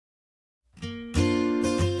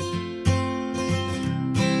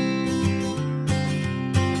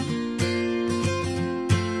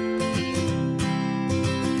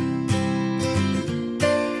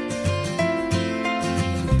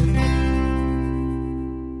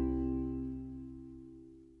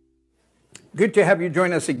Good to have you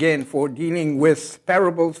join us again for dealing with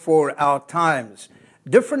parables for our times.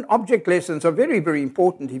 Different object lessons are very, very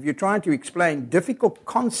important if you're trying to explain difficult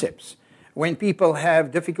concepts. When people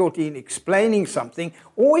have difficulty in explaining something,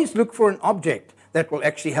 always look for an object that will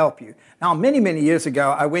actually help you. Now, many, many years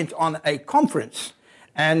ago, I went on a conference,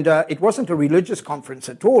 and it wasn't a religious conference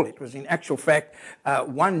at all. It was, in actual fact,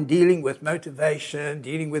 one dealing with motivation,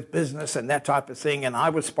 dealing with business and that type of thing. And I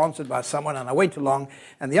was sponsored by someone, and I went along.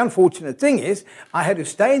 And the unfortunate thing is, I had to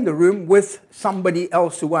stay in the room with somebody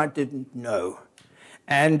else who I didn't know.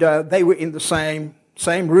 And they were in the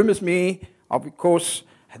same room as me. Of course,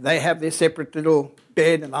 they have their separate little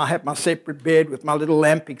bed, and I have my separate bed with my little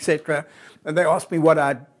lamp, etc. And they asked me what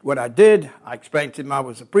I did. I explained to them I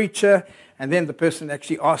was a preacher. And then the person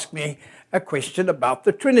actually asked me a question about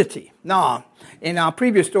the Trinity. Now, in our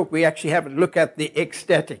previous talk, we actually have a look at the egg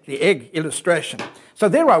static, the egg illustration. So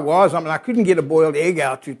there I was. I couldn't get a boiled egg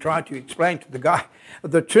out to try to explain to the guy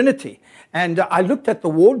the Trinity. And I looked at the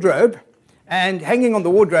wardrobe, and hanging on the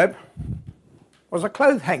wardrobe was a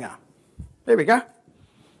clothes hanger. There we go.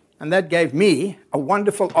 And that gave me a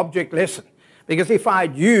wonderful object lesson. Because if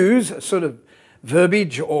I'd use a sort of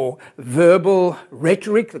verbiage or verbal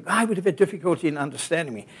rhetoric, the guy would have had difficulty in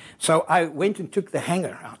understanding me. So I went and took the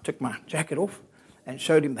hanger. I took my jacket off and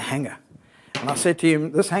showed him the hanger. And I said to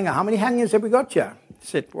him, this hanger, how many hangers have we got here? He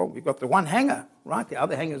said, well, we've got the one hanger, right? The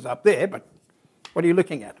other hanger's up there, but what are you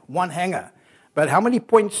looking at? One hanger. But how many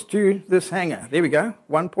points to this hanger? There we go.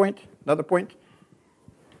 1 point, another point.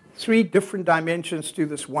 3 different dimensions to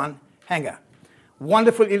this one hanger.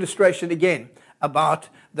 Wonderful illustration again about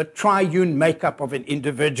the triune makeup of an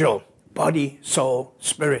individual. Body, soul,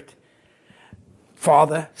 spirit.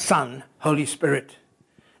 Father, Son, Holy Spirit.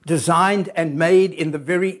 Designed and made in the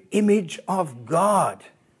very image of God.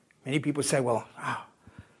 Many people say, well,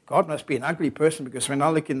 God must be an ugly person because when I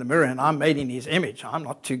look in the mirror and I'm made in his image, I'm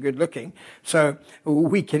not too good looking. So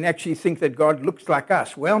we can actually think that God looks like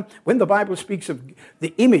us. Well, when the Bible speaks of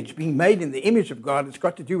the image being made in the image of God, it's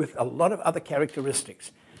got to do with a lot of other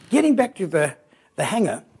characteristics. Getting back to the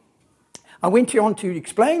hanger, I went on to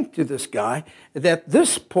explain to this guy that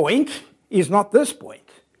this point is not this point,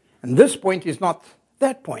 and this point is not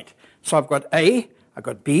that point. So I've got A, I've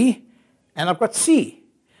got B, and I've got C.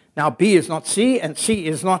 Now, B is not C, and C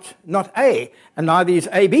is not A, and neither is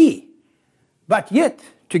AB. But yet,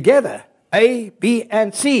 together, A, B,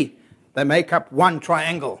 and C, they make up one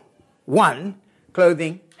triangle, one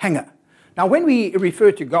clothing hanger. Now, when we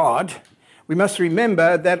refer to God, we must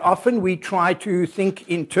remember that often we try to think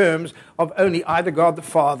in terms of only either God the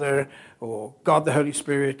Father, or God the Holy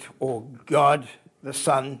Spirit, or God the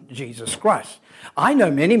Son, Jesus Christ. I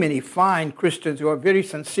know many, many fine Christians who are very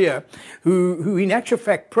sincere, who in actual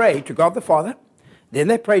fact pray to God the Father, then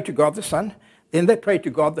they pray to God the Son, then they pray to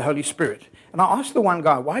God the Holy Spirit. And I asked the one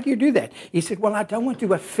guy, why do you do that? He said, well, I don't want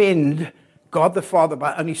to offend God the Father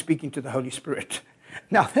by only speaking to the Holy Spirit.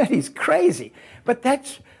 Now, that is crazy, but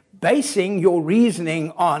that's basing your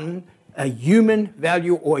reasoning on a human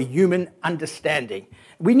value or a human understanding.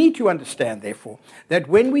 We need to understand, therefore, that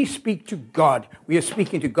when we speak to God, we are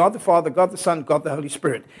speaking to God the Father, God the Son, God the Holy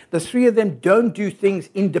Spirit. The three of them don't do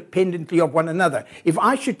things independently of one another. If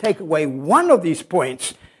I should take away one of these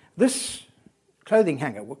points, this clothing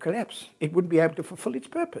hanger will collapse. It wouldn't be able to fulfill its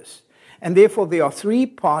purpose. And therefore, there are 3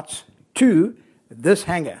 parts to this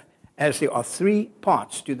hanger, as there are 3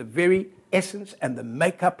 parts to the very essence and the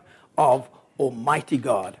makeup of Almighty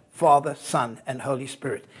God, Father, Son, and Holy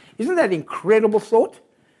Spirit. Isn't that incredible thought?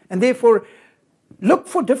 And therefore, look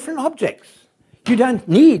for different objects. You don't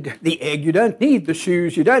need the egg, you don't need the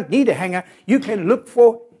shoes, you don't need a hanger. You can look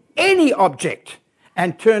for any object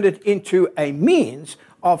and turn it into a means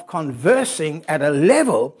of conversing at a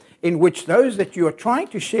level in which those that you are trying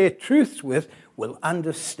to share truths with will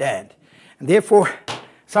understand. And therefore,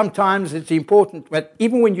 sometimes it's important that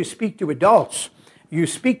even when you speak to adults, you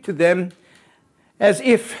speak to them as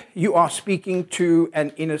if you are speaking to an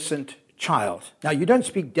innocent child. Now, you don't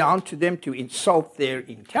speak down to them to insult their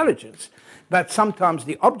intelligence, but sometimes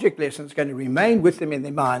the object lesson is going to remain with them in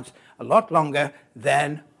their minds a lot longer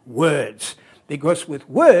than words. Because with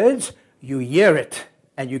words, you hear it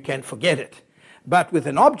and you can forget it. But with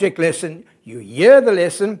an object lesson, you hear the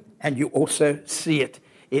lesson and you also see it.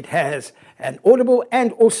 It has an audible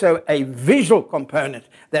and also a visual component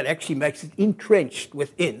that actually makes it entrenched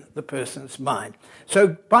within the person's mind.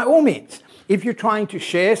 So by all means, if you're trying to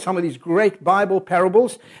share some of these great Bible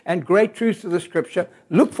parables and great truths of the Scripture,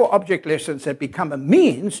 look for object lessons that become a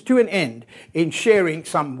means to an end in sharing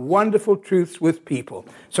some wonderful truths with people.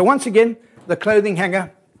 So once again, the clothing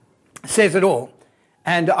hanger says it all.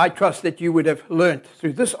 And I trust that you would have learned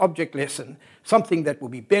through this object lesson something that will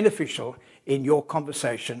be beneficial in your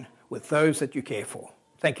conversation with those that you care for.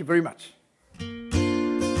 Thank you very much.